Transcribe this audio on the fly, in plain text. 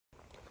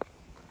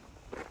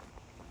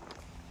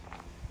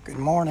Good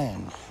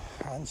morning.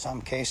 In some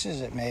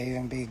cases, it may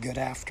even be good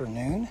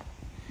afternoon.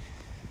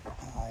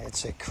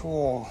 It's a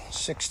cool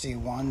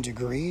 61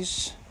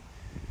 degrees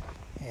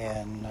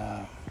in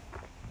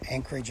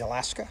Anchorage,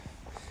 Alaska.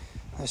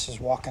 This is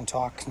Walk and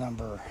Talk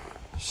number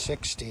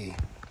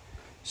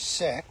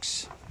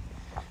 66,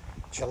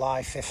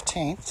 July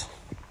 15th.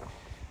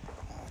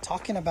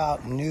 Talking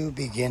about new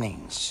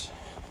beginnings.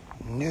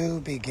 New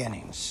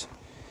beginnings.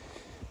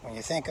 When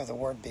you think of the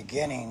word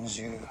beginnings,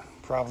 you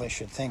probably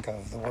should think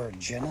of the word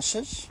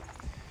Genesis.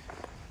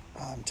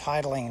 I'm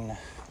titling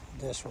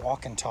this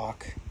Walk and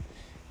Talk,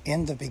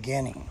 In the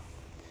Beginning.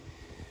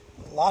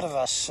 A lot of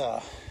us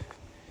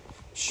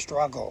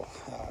struggle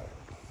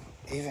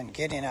even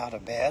getting out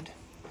of bed.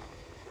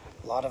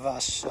 A lot of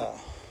us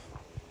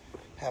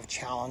have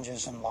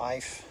challenges in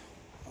life.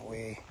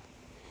 We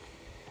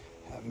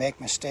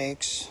make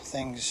mistakes.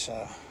 Things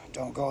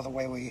don't go the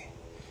way we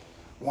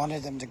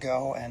wanted them to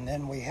go, and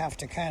then we have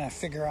to kind of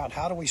figure out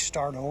how do we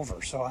start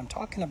over. So I'm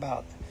talking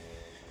about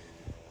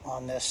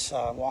on this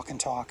Walk and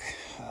Talk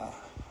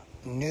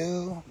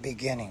new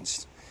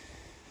beginnings.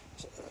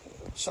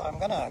 So I'm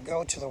going to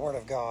go to the Word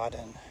of God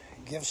and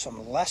give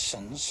some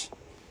lessons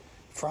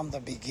from the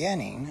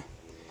beginning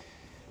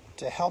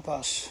to help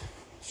us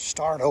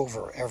start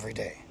over every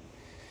day.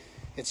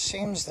 It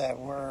seems that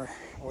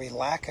we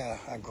lack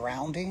a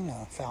grounding,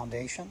 a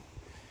foundation,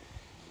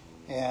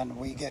 and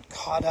we get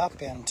caught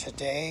up in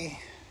today's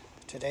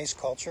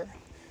culture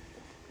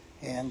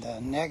and the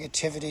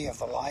negativity of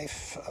the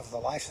life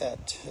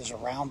that is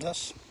around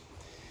us.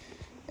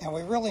 And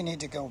we really need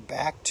to go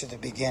back to the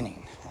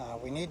beginning.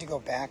 We need to go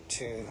back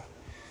to,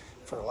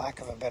 for lack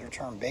of a better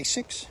term,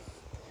 basics.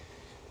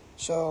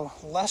 So,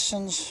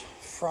 lessons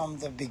from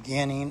the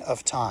beginning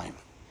of time.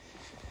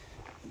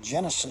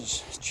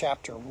 Genesis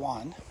chapter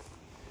 1.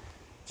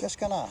 Just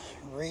going to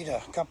read a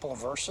couple of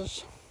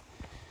verses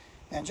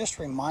and just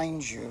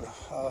remind you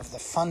of the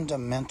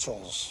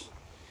fundamentals.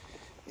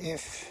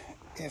 If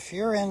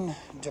you're in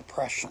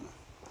depression,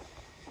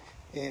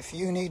 if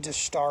you need to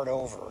start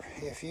over,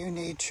 if you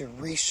need to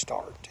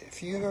restart,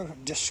 if you're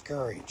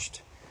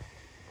discouraged,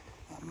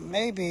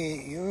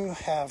 maybe you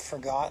have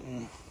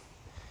forgotten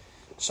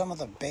some of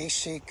the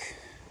basic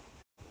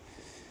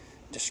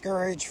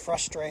discouraged,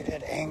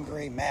 frustrated,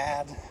 angry,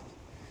 mad,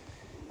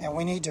 and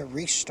we need to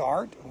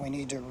restart, we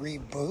need to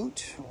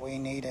reboot, we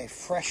need a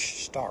fresh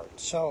start.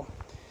 So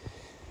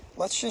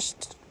let's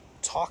just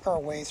talk our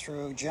way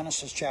through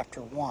Genesis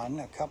chapter 1,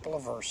 a couple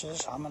of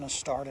verses. I'm going to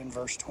start in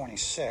verse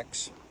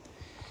 26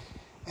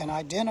 and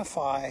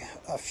identify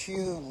a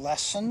few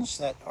lessons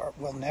that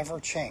will never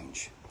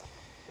change.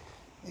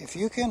 If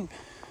you can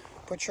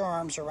put your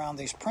arms around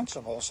these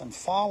principles and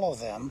follow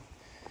them,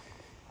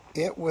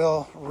 it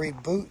will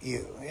reboot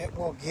you. It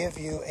will give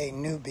you a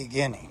new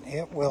beginning.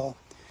 It will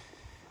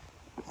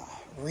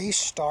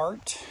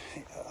restart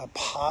a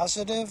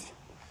positive.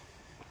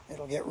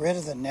 It'll get rid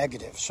of the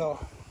negative. So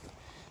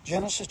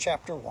Genesis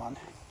chapter 1,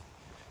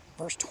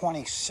 verse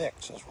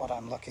 26 is what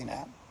I'm looking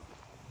at.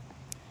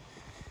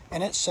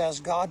 And it says,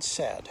 God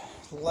said,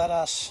 let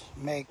us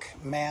make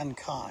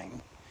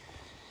mankind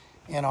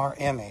in our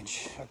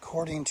image,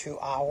 according to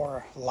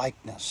our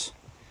likeness.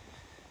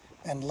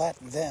 And let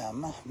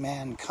them,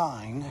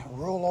 mankind,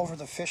 rule over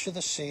the fish of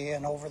the sea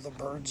and over the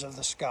birds of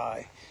the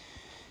sky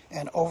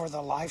and over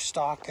the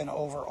livestock and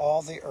over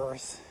all the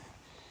earth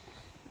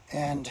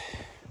and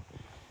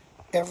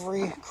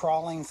every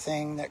crawling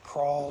thing that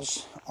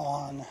crawls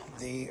on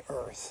the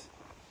earth.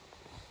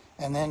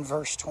 And then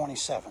verse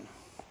 27.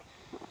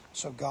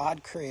 So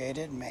God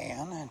created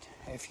man, and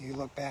if you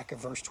look back at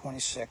verse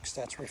 26,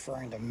 that's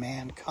referring to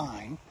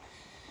mankind.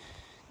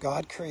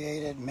 God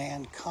created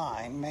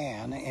mankind,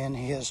 man, in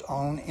his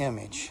own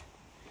image.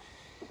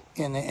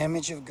 In the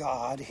image of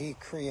God, he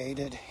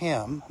created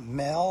him,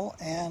 male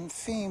and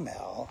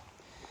female.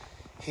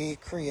 He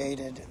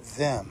created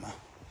them.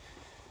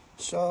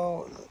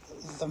 So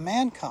the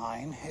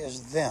mankind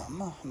is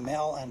them,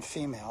 male and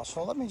female.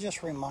 So let me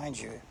just remind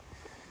you,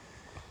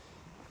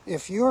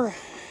 if you're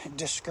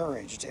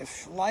discouraged,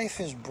 if life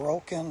is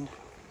broken,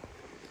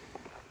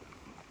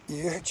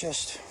 you're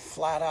just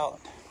flat out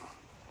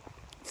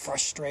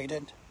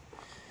frustrated.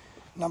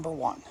 Number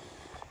one,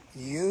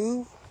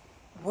 you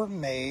were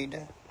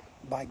made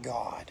by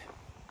God.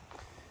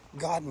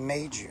 God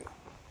made you.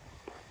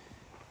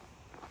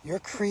 You're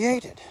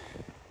created.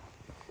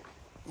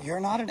 You're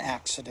not an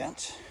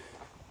accident.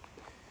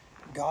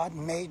 God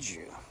made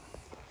you.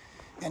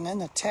 And then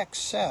the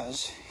text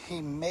says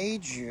he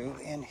made you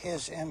in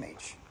his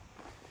image.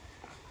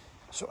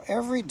 So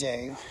every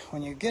day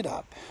when you get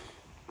up,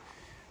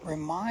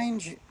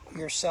 remind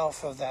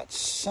yourself of that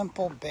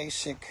simple,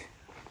 basic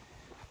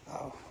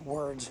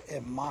words,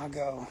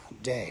 imago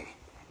Dei.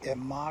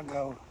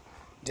 Imago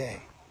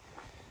Dei.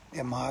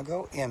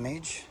 Imago,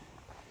 image.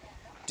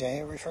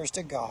 Dei refers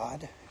to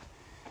God.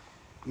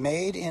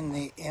 Made in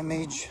the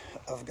image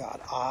of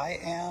God. I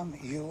am,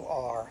 you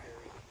are.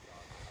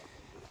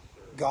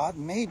 God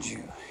made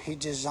you. He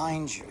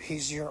designed you.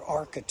 He's your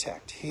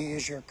architect. He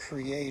is your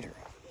creator.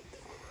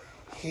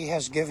 He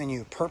has given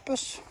you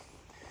purpose.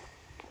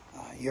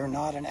 You're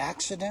not an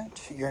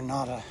accident.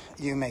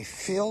 You may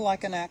feel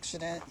like an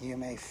accident. You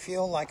may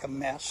feel like a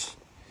mess.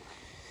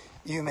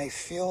 You may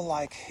feel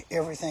like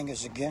everything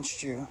is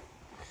against you.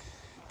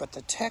 But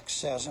the text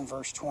says in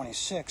verse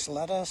 26,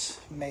 let us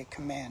make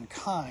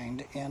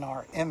mankind in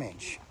our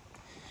image,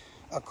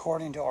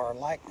 according to our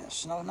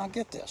likeness. Now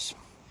get this.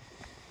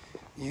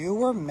 You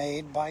were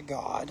made by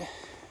God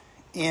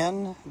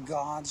in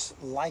God's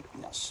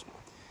likeness.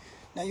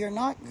 Now you're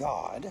not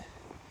God.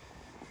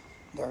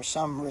 There are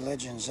some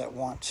religions that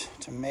want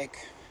to make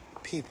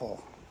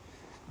people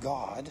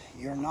God.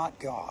 You're not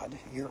God.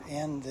 You're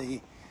in the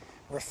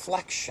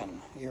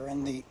reflection. You're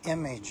in the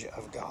image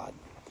of God.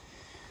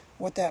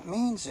 What that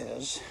means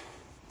is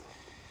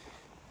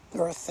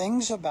there are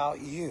things about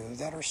you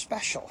that are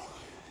special,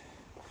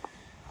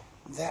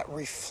 that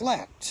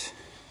reflect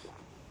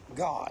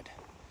God.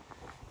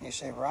 You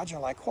say, Roger,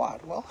 like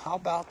what? Well, how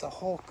about the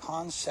whole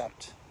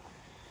concept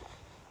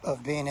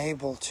of being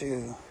able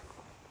to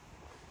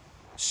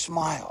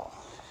smile,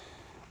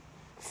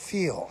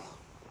 feel,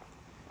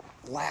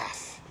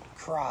 laugh,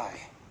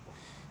 cry?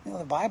 You know,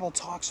 the Bible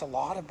talks a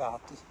lot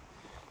about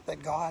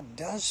that God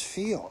does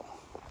feel.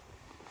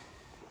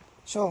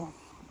 So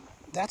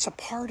that's a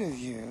part of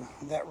you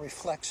that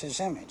reflects His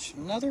image.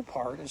 Another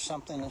part is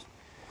something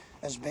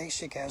as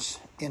basic as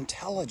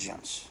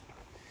intelligence.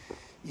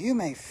 You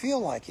may feel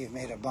like you've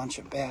made a bunch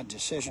of bad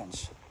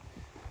decisions,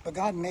 but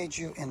God made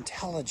you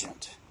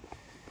intelligent.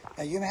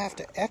 Now, you have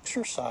to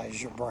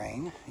exercise your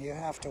brain. You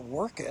have to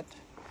work it,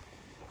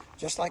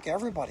 just like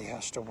everybody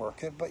has to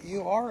work it, but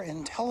you are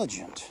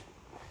intelligent.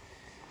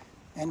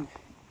 And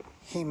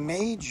He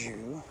made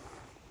you,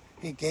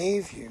 He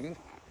gave you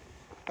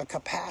a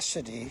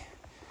capacity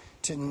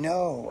to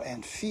know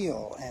and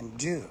feel and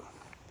do.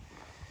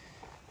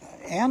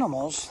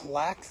 Animals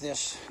lack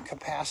this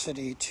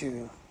capacity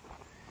to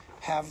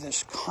have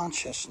this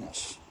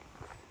consciousness,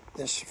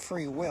 this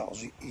free will.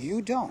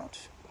 You don't.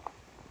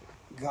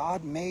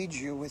 God made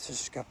you with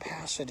this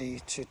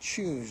capacity to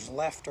choose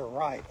left or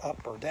right,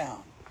 up or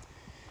down.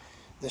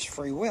 This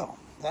free will.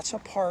 That's a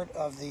part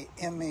of the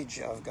image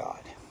of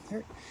God.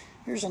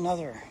 Here's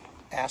another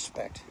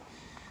aspect.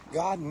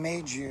 God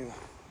made you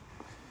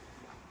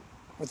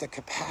with the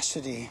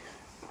capacity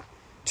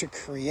to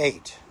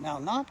create. Now,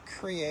 not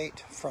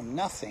create from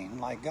nothing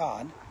like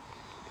God,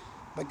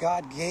 but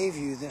God gave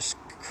you this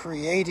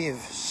creative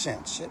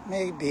sense. It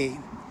may be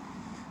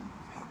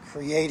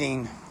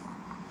creating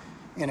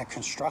in a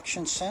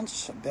construction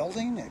sense, a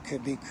building. It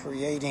could be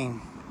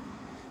creating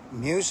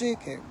music.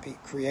 It could be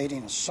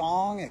creating a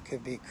song. It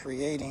could be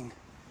creating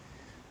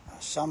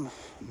some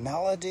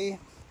melody.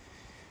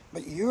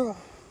 But you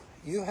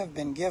have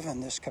been given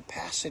this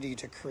capacity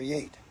to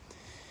create.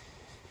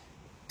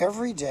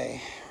 Every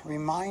day,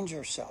 remind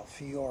yourself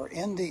you're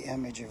in the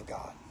image of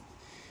God.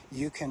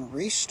 You can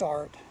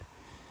restart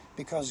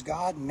because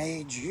God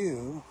made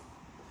you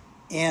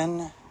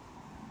in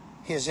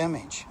His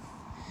image.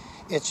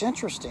 It's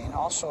interesting,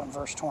 also in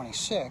verse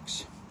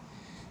 26,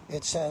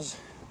 it says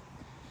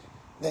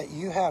that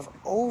you have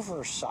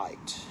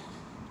oversight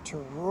to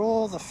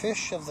rule the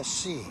fish of the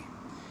sea,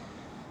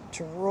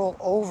 to rule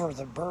over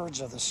the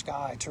birds of the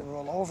sky, to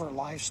rule over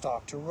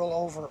livestock, to rule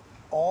over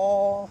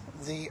all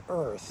the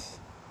earth,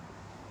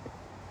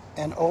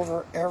 and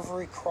over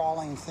every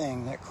crawling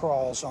thing that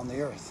crawls on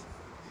the earth.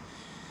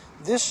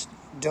 This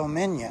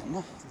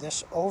dominion,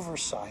 this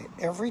oversight,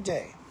 every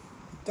day,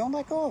 don't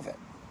let go of it.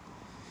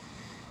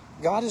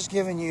 God has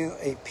given you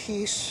a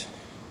piece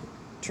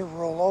to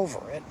rule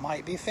over. It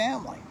might be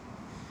family.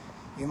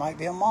 You might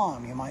be a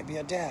mom. You might be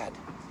a dad.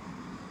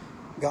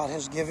 God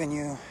has given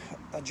you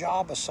a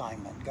job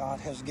assignment.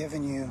 God has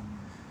given you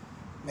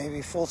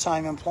maybe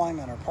full-time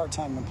employment or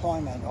part-time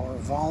employment or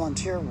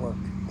volunteer work.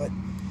 But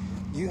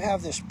you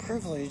have this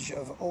privilege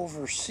of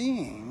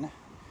overseeing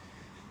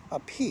a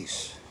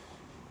piece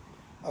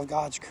of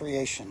God's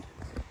creation.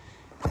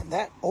 And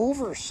that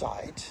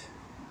oversight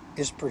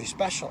is pretty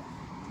special.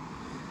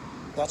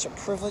 That's a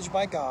privilege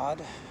by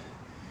God.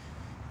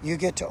 You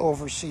get to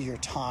oversee your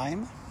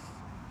time,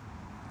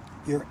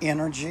 your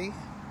energy.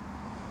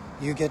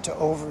 You get to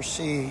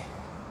oversee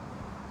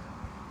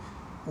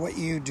what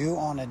you do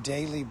on a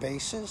daily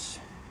basis.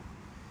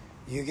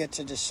 You get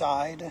to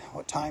decide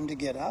what time to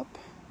get up,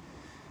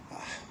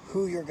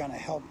 who you're going to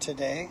help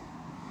today,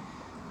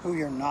 who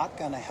you're not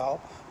going to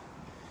help.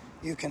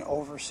 You can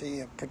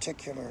oversee a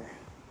particular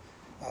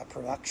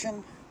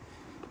production.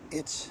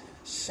 It's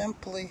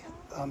simply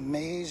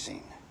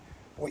amazing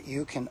what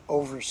you can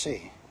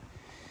oversee.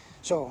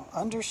 So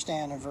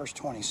understand in verse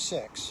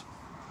 26,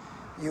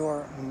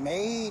 you're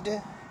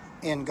made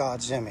in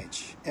God's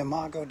image,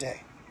 imago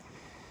Dei.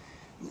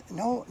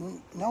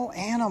 No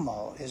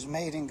animal is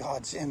made in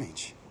God's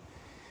image.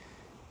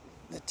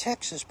 The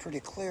text is pretty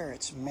clear.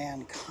 It's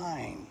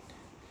mankind.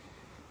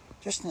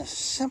 Just a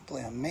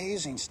simply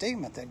amazing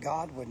statement that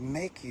God would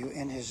make you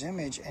in His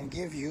image and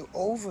give you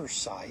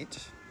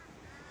oversight,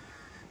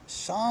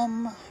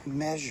 some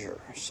measure,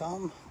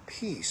 some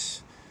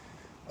piece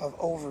of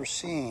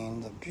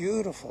overseeing the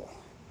beautiful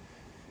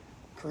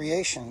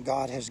creation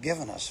God has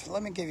given us.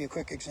 Let me give you a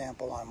quick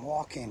example. I'm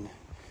walking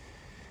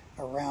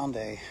around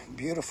a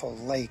beautiful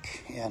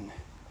lake in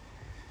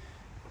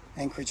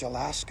Anchorage,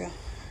 Alaska.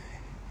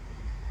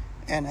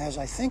 And as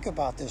I think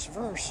about this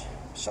verse,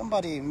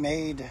 somebody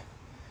made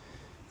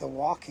the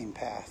walking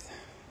path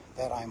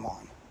that I'm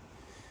on.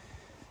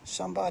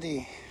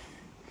 Somebody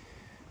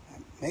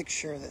makes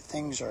sure that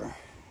things are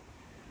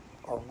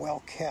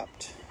well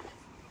kept.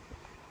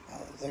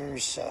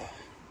 There's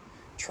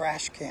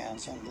trash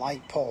cans and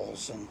light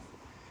poles, and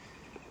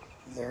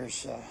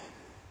there's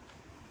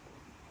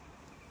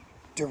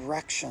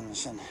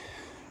directions and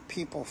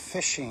people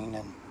fishing,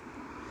 and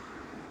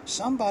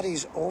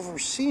somebody's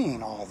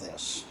overseeing all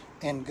this.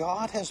 And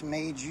God has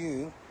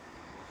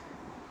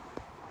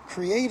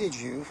created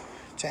you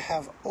to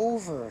have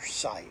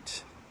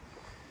oversight.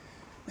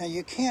 Now,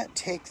 you can't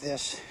take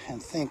this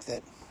and think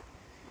that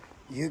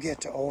you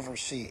get to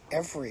oversee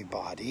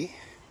everybody,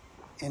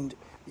 and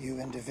you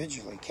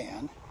individually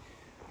can.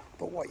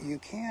 But what you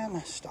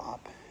can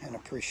stop and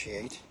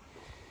appreciate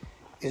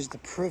is the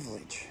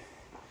privilege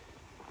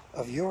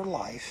of your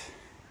life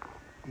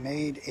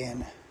made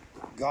in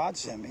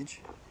God's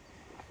image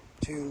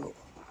to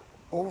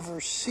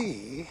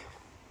oversee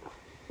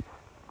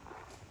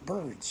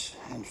birds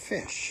and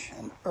fish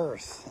and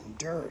earth and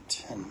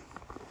dirt and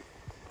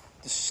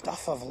the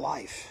stuff of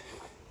life.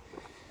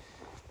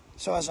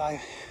 So as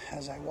I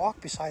walk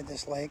beside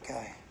this lake,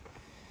 I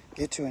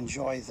get to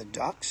enjoy the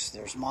ducks.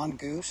 There's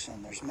mongoose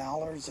and there's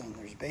mallards and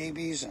there's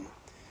babies, and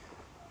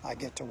I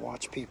get to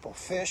watch people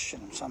fish,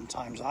 and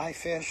sometimes I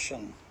fish,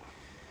 and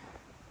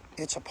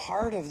it's a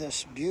part of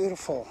this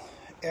beautiful,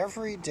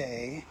 every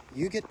day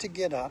you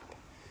get up,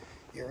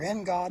 you're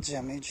in God's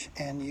image,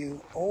 and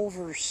you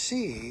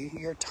oversee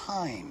your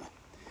time,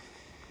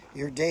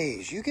 your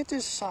days. You get to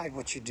decide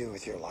what you do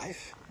with your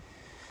life.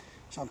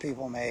 Some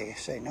people may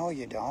say, no,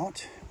 you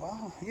don't.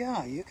 Well,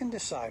 yeah, you can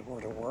decide where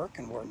to work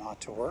and where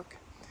not to work.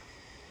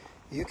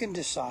 You can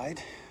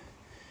decide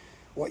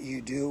what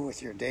you do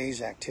with your day's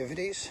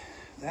activities.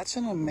 That's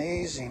an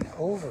amazing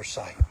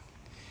oversight.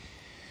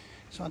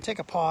 So I'll take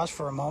a pause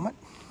for a moment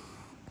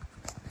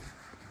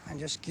and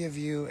just give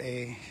you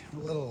a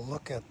little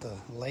look at the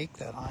lake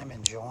that I'm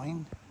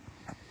enjoying.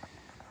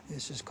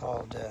 This is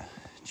called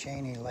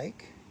Cheney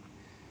Lake,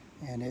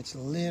 and it's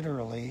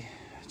literally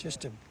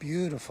just a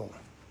beautiful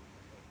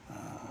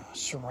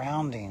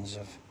surroundings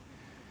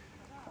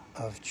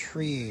of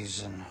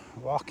trees and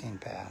walking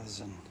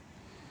paths, and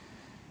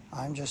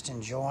I'm just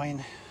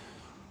enjoying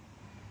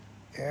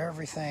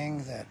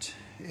everything that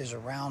is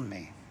around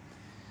me.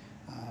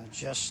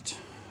 Just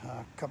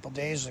a couple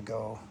days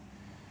ago,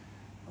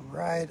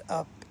 right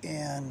up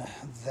in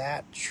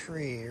that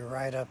tree,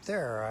 right up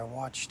there, I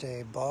watched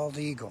a bald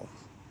eagle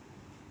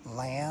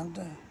land,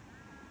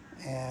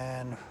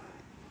 and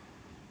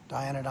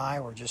Diane and I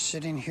were just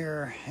sitting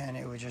here, and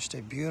it was just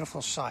a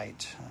beautiful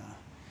sight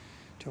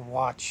to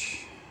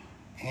watch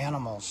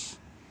animals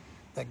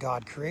that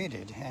God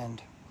created.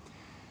 And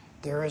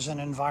there is an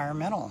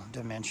environmental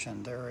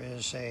dimension. There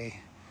is a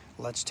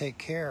let's take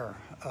care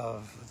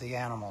of the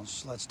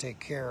animals. Let's take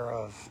care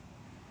of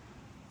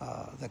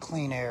the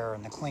clean air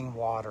and the clean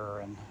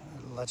water, and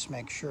let's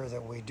make sure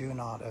that we do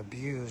not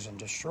abuse and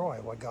destroy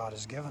what God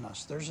has given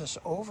us. There's this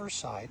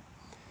oversight.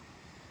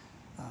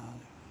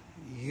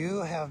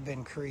 You have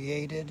been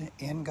created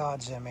in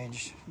God's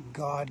image.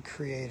 God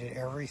created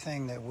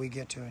everything that we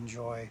get to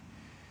enjoy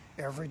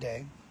every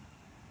day.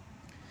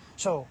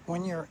 So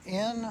when you're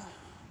in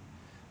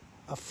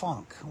a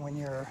funk, when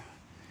you're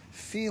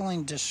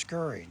feeling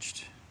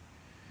discouraged,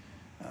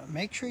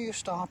 make sure you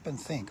stop and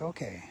think,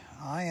 okay,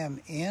 I am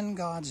in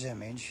God's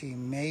image. He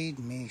made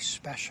me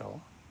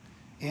special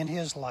in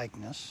His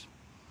likeness,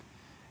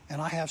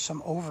 and I have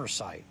some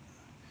oversight.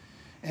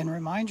 And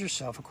remind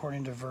yourself,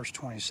 according to verse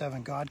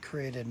 27, God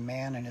created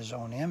man in His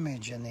own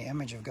image. In the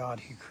image of God,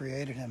 He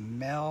created him,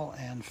 male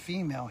and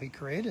female, He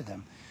created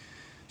them.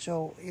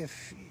 So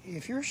if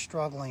you're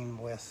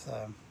struggling with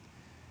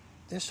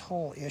this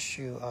whole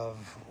issue of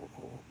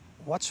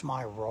what's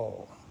my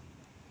role,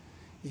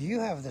 you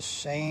have the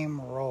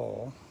same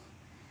role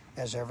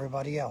as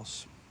everybody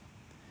else,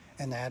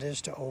 and that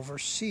is to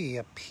oversee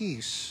a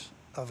piece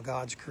of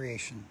God's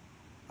creation.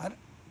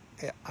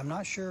 I'm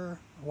not sure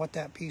what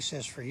that piece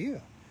is for you,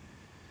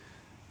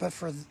 but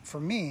for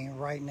me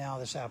right now,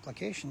 this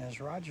application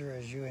is, Roger,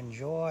 as you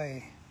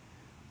enjoy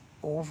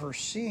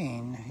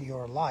overseeing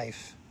your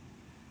life,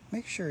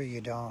 make sure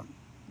you don't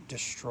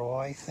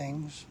destroy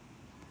things.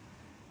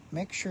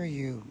 Make sure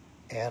you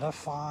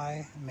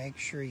edify. Make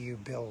sure you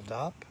build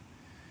up.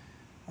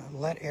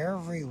 Let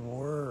every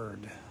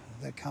word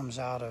that comes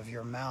out of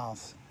your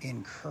mouth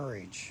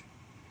encourage.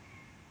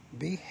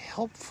 Be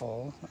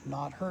helpful,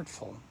 not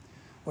hurtful,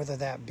 whether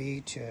that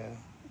be to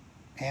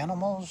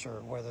animals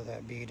or whether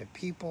that be to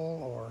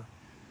people or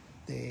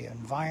the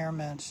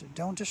environment.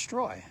 Don't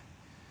destroy.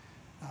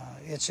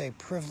 It's a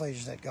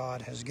privilege that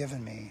God has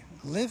given me.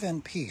 Live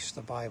in peace,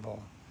 the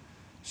Bible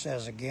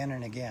says again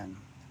and again.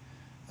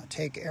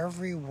 Take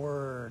every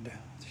word,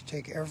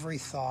 take every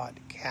thought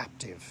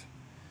captive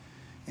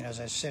As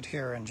I sit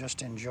here and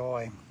just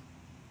enjoy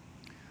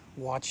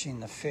watching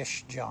the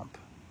fish jump,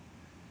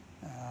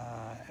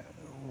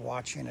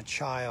 watching a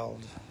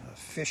child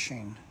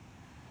fishing,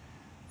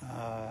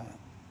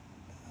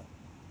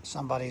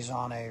 somebody's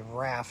on a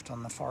raft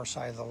on the far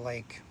side of the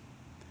lake.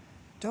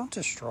 Don't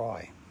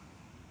destroy.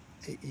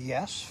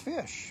 Yes,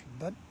 fish,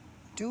 but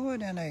do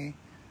it in a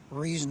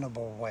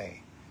reasonable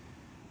way.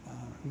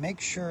 Make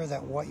sure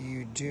that what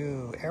you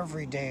do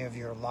every day of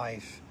your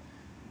life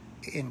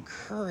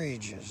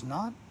encourages,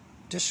 not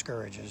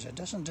discourages. It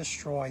doesn't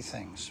destroy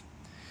things.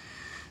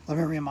 Let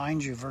me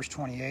remind you, verse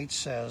 28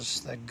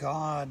 says that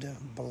God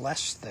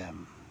blessed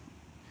them.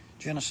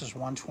 Genesis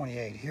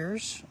 1:28.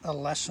 Here's a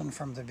lesson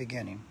from the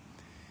beginning.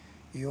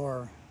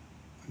 You're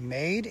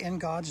made in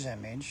God's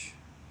image.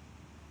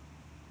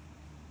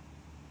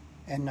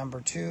 And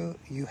number 2,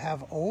 you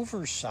have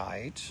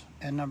oversight.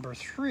 And number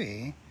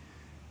 3,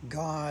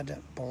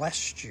 God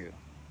blessed you.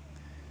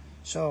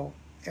 So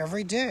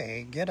every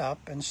day, get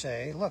up and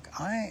say, look,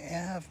 I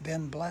have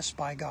been blessed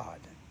by God.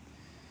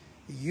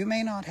 You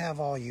may not have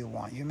all you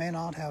want. You may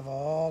not have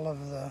all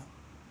of the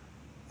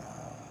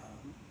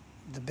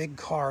big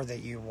car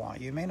that you want.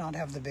 You may not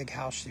have the big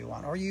house you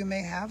want. Or you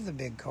may have the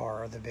big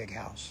car or the big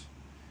house.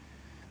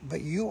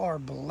 But you are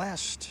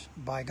blessed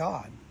by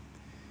God.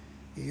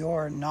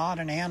 You're not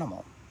an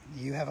animal.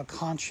 You have a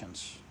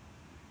conscience.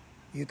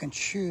 You can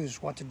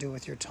choose what to do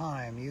with your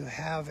time. You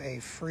have a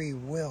free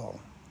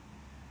will.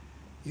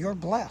 You're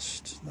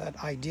blessed.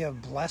 That idea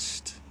of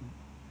blessed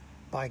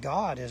by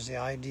God is the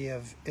idea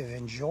of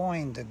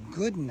enjoying the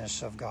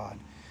goodness of God.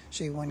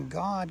 See, when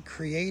God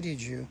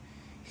created you,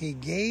 He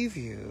gave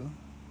you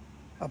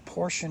a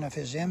portion of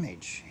His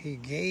image. He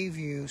gave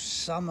you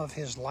some of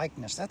His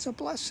likeness. That's a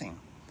blessing.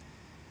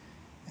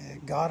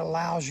 God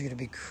allows you to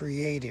be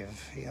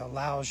creative. He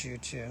allows you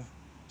to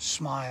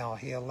smile.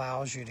 He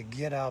allows you to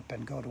get up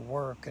and go to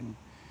work, and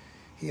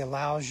He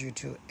allows you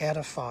to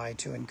edify,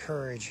 to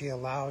encourage. He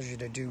allows you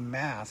to do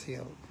math.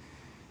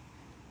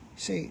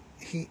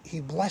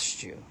 He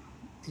blessed you.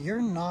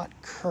 You're not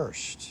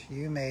cursed.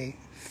 You may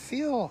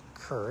feel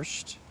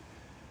cursed,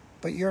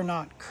 but you're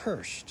not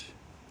cursed.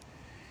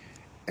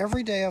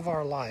 Every day of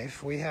our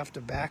life, we have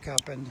to back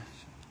up and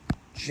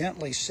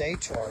gently say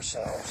to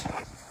ourselves,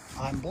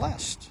 I'm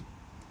blessed.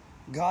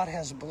 God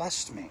has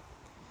blessed me.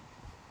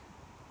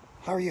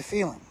 How are you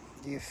feeling?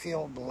 Do you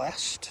feel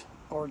blessed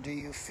or do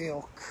you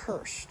feel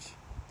cursed?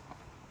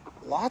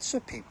 Lots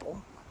of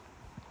people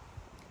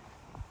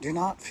do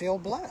not feel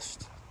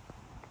blessed.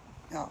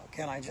 Now,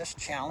 can I just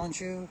challenge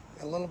you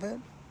a little bit?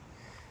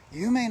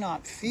 You may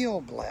not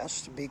feel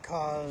blessed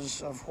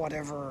because of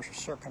whatever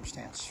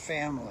circumstance,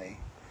 family,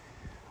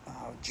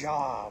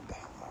 job.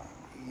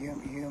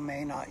 You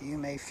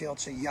may feel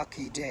it's a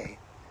yucky day.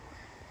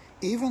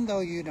 Even though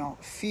you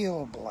don't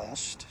feel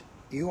blessed,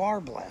 you are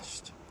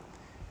blessed.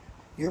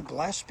 You're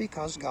blessed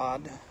because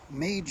God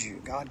made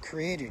you. God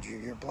created you.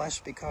 You're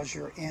blessed because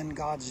you're in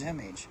God's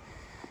image.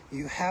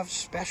 You have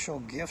special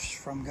gifts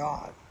from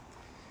God.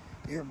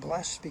 You're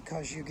blessed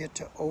because you get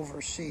to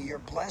oversee. You're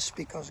blessed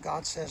because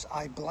God says,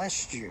 I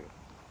blessed you.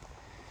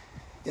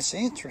 It's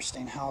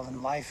interesting how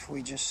in life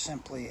we just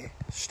simply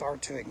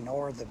start to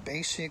ignore the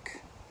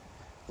basic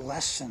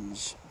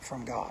lessons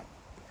from God.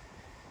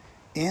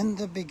 In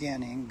the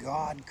beginning,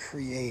 God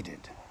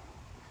created.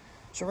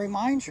 So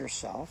remind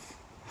yourself,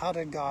 how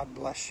did God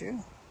bless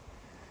you?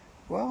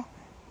 Well,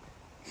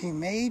 He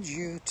made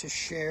you to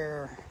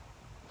share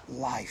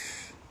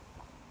life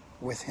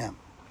with Him.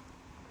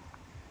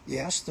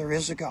 Yes, there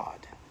is a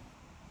God.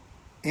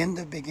 In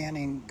the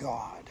beginning,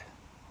 God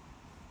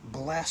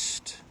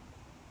blessed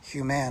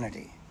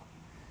humanity.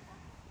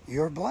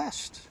 You're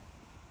blessed.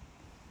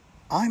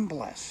 I'm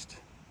blessed.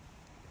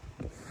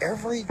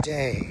 Every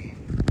day,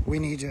 we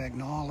need to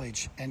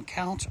acknowledge and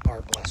count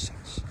our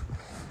blessings.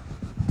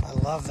 I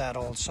love that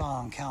old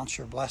song, Count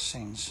Your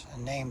Blessings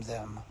and Name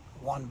Them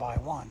One by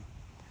One.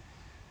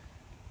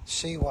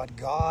 See what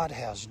God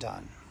has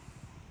done.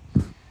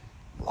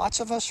 Lots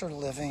of us are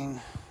living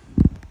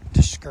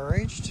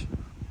discouraged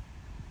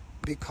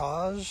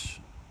because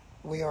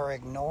we are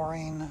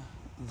ignoring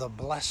the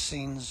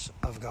blessings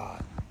of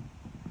God.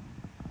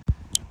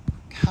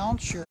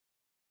 Count your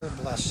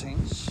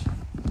blessings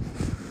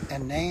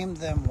and name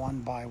them one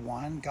by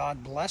one.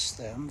 God blessed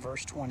them,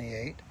 verse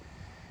 28,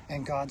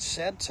 and God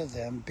said to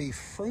them, be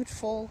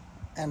fruitful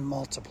and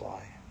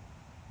multiply.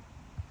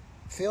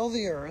 Fill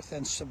the earth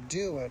and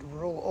subdue it.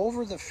 Rule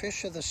over the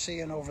fish of the sea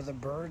and over the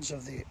birds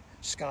of the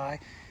sky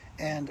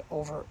and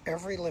over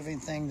every living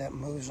thing that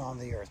moves on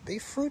the earth. Be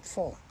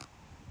fruitful.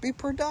 Be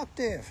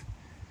productive.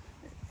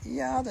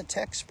 Yeah, the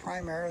text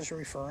primarily is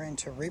referring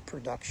to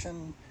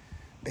reproduction,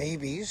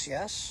 babies,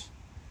 yes,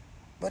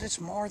 but it's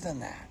more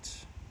than that.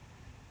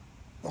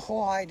 The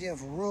whole idea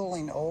of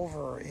ruling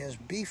over is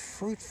be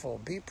fruitful,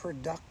 be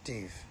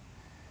productive,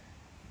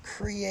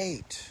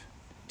 create.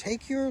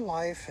 Take your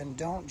life and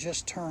don't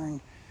just turn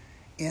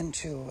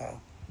into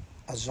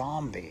a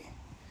zombie,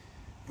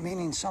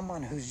 meaning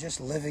someone who's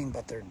just living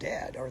but they're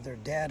dead, or they're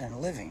dead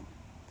and living.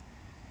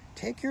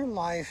 Take your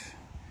life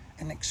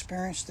and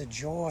experience the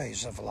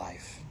joys of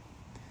life.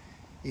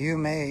 You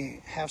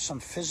may have some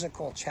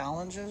physical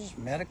challenges,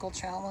 medical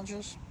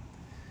challenges.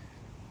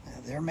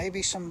 There may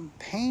be some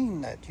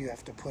pain that you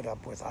have to put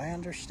up with. I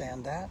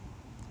understand that.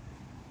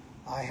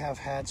 I have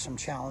had some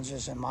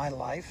challenges in my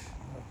life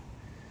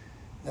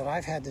that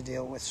I've had to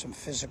deal with some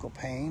physical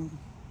pain.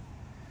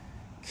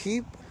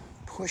 Keep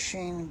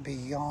pushing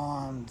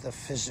beyond the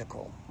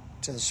physical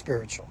to the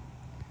spiritual.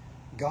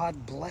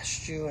 God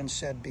blessed you and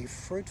said, be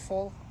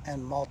fruitful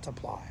and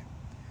multiply.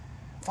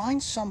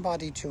 Find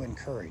somebody to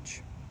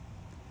encourage.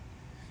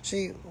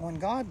 See, when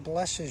God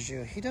blesses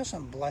you, He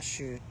doesn't bless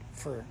you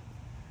for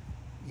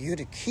you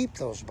to keep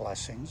those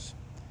blessings.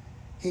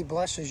 He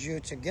blesses you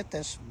to get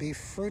this, be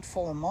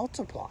fruitful and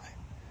multiply.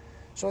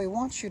 So He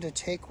wants you to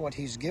take what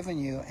He's given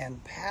you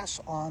and pass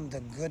on the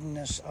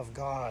goodness of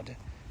God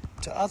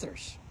to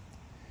others.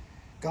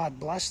 God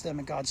blessed them,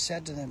 and God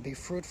said to them, be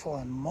fruitful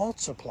and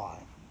multiply.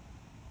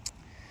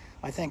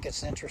 I think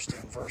it's interesting.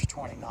 Verse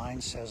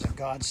 29 says,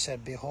 God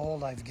said,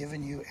 behold, I've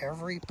given you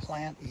every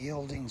plant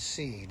yielding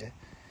seed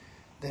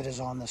that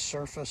is on the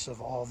surface of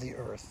all the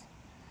earth,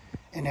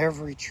 and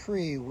every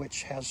tree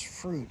which has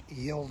fruit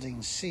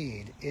yielding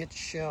seed, it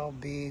shall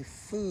be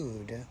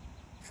food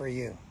for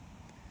you.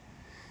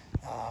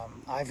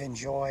 I've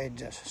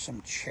enjoyed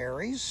some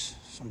cherries,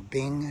 some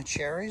Bing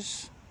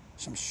cherries,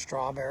 some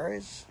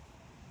strawberries,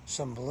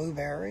 some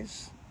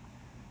blueberries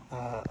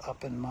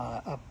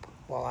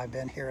while I've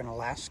been here in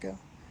Alaska.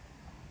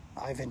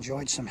 I've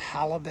enjoyed some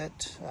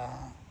halibut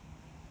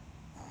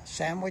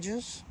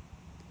sandwiches.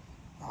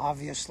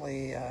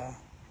 Obviously,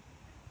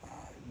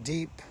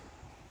 deep,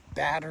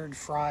 battered,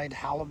 fried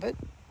halibut.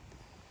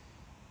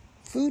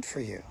 Food for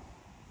you.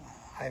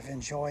 I've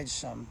enjoyed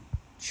some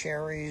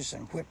cherries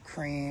and whipped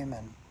cream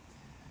and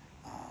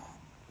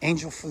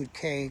angel food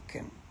cake.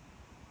 And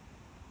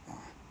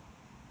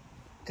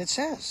it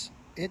says,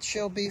 it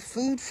shall be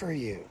food for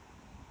you.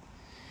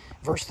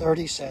 Verse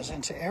 30 says,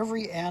 and to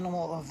every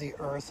animal of the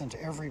earth, and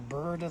to every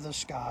bird of the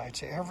sky,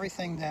 to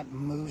everything that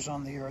moves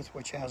on the earth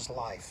which has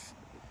life,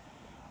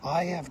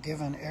 I have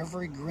given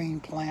every green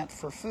plant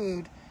for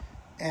food,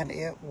 and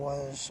it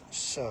was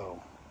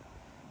so.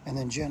 And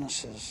then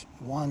Genesis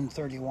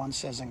 1:31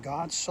 says, and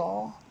God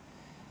saw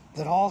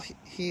that all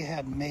He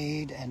had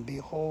made, and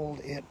behold,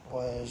 it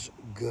was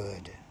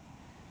good.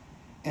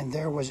 And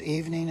there was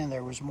evening, and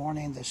there was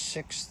morning, the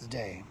sixth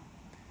day.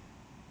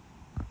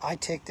 I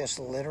take this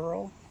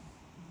literal,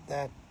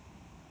 that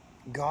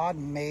God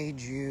made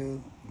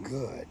you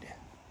good.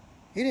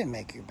 He didn't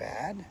make you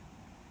bad.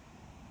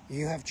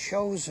 You have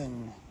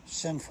chosen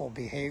sinful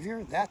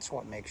behavior. That's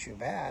what makes you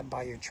bad,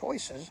 by your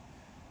choices.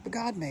 But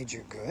God made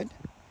you good.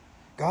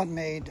 God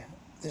made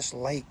this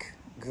lake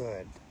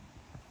good.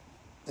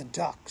 The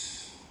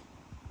ducks,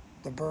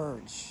 the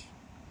birds,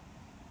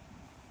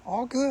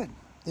 all good.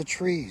 The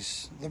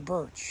trees, the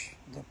birch,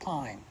 the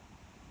pine,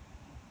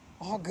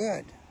 all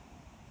good.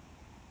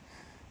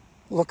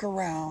 Look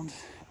around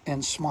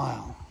and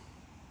smile.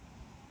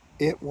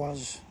 It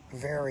was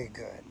very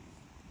good.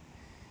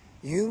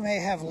 You may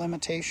have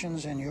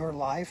limitations in your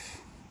life,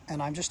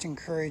 and I'm just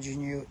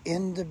encouraging you,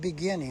 in the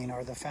beginning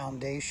are the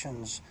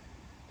foundations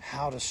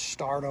how to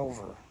start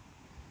over.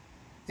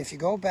 If you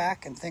go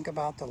back and think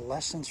about the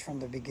lessons from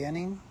the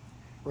beginning,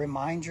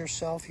 remind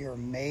yourself you're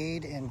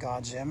made in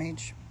God's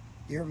image.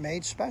 You're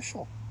made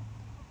special.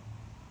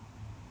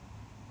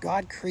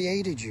 God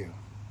created you.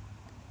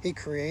 He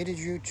created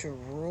you to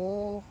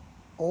rule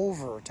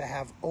over, to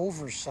have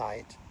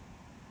oversight.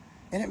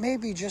 And it may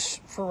be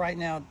just for right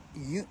now,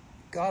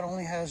 God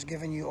only has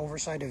given you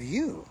oversight of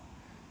you,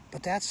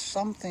 but that's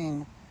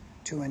something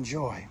to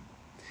enjoy.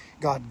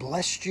 God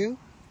blessed you.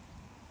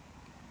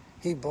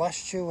 He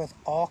blessed you with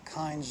all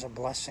kinds of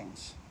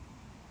blessings.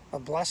 A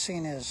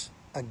blessing is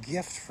a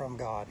gift from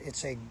God.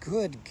 It's a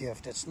good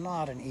gift. It's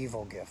not an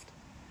evil gift.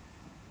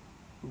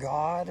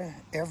 God,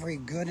 every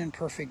good and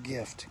perfect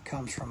gift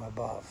comes from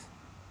above.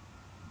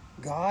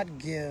 God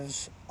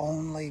gives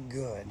only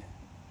good.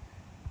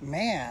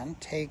 Man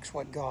takes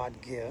what God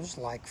gives,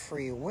 like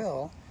free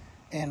will,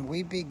 and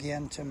we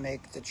begin to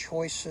make the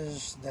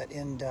choices that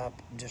end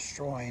up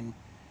destroying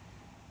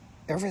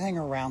everything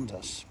around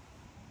us.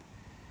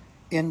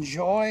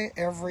 Enjoy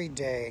every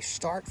day.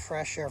 Start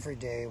fresh every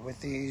day with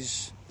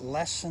these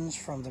lessons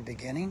from the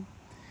beginning.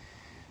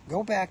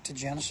 Go back to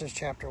Genesis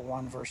chapter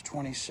 1, verse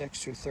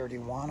 26 through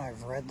 31.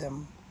 I've read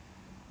them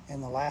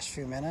in the last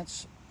few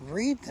minutes.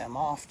 Read them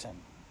often.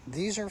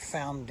 These are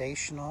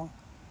foundational,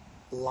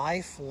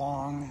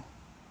 lifelong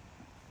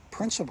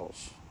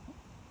principles.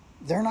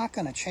 They're not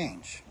going to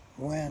change.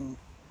 When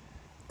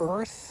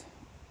earth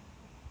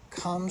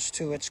comes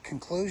to its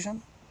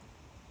conclusion,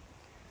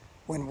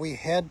 when we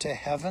head to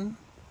heaven,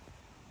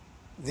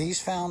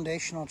 these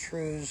foundational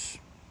truths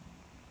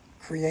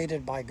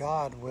created by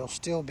God will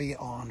still be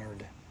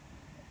honored.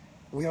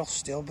 We'll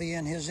still be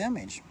in His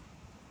image.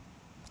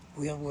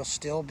 We will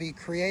still be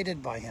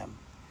created by Him.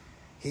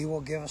 He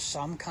will give us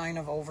some kind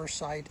of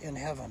oversight in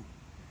heaven.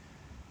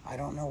 I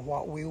don't know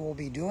what we will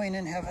be doing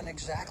in heaven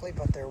exactly,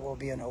 but there will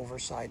be an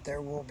oversight.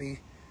 There will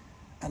be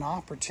an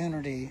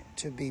opportunity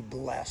to be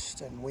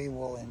blessed, and we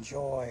will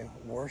enjoy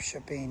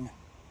worshiping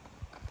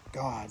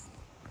God.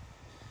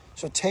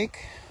 So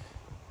take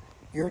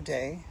your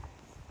day,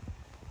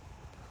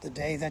 the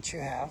day that you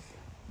have,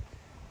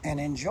 and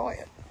enjoy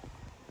it.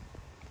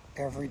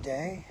 Every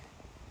day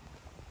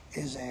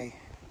is a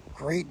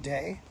great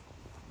day,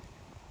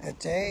 a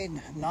day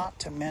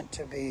not meant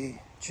to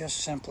be just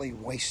simply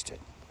wasted.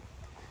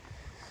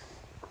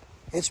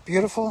 It's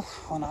beautiful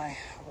when I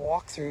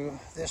walk through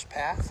this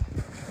path.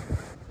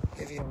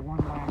 Give you one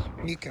last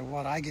peek at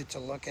what I get to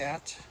look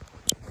at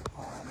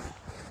on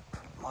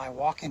my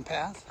walking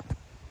path.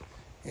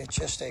 It's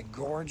just a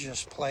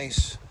gorgeous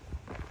place.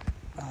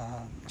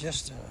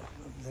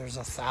 There's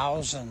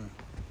 1,000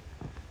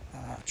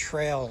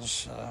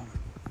 trails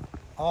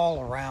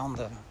all around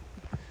the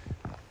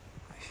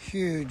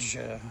huge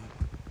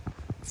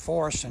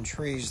forests and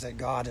trees that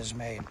God has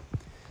made.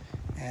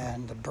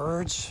 And the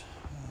birds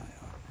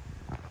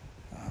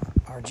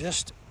are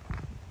just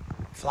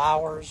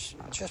flowers,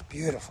 just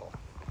beautiful.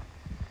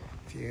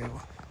 If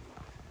you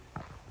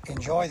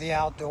enjoy the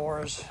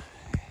outdoors,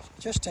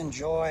 just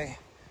enjoy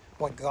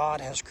what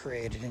God has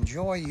created.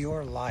 Enjoy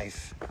your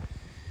life.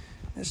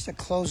 Just a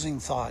closing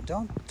thought.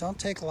 Don't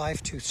take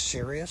life too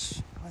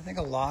serious. I think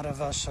a lot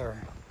of us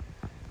are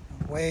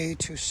way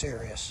too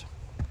serious.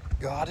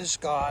 God is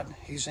God.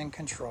 He's in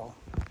control.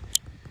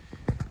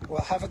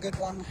 Well, have a good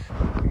one.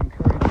 We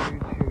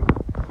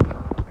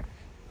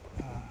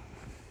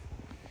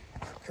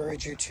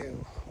encourage you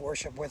to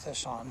worship with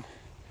us on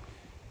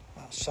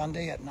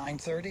Sunday at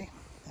 9:30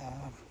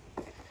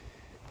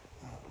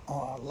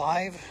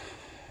 live,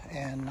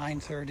 and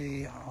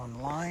 9:30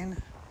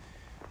 online.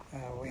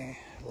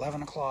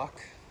 11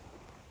 o'clock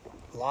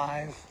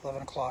live,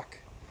 11 o'clock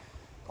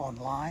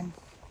online.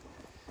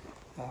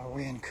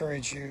 We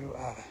encourage you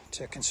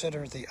to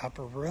consider the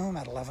upper room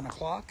at 11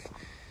 o'clock.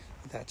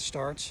 That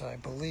starts, I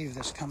believe,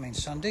 this coming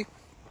Sunday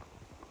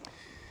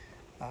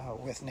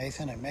with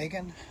Nathan and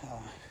Megan.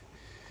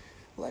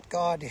 Let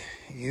God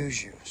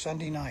use you.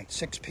 Sunday night,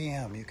 6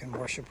 p.m., you can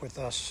worship with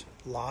us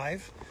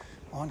live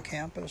on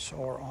campus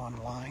or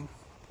online.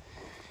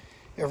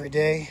 Every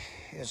day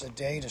is a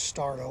day to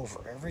start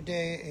over. Every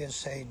day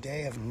is a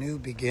day of new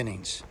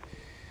beginnings.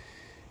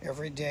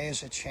 Every day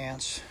is a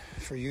chance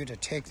for you to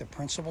take the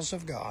principles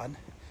of God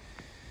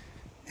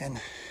and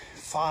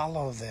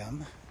follow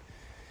them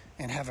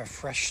and have a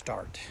fresh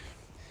start.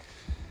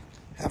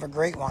 Have a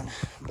great one.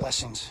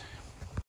 Blessings.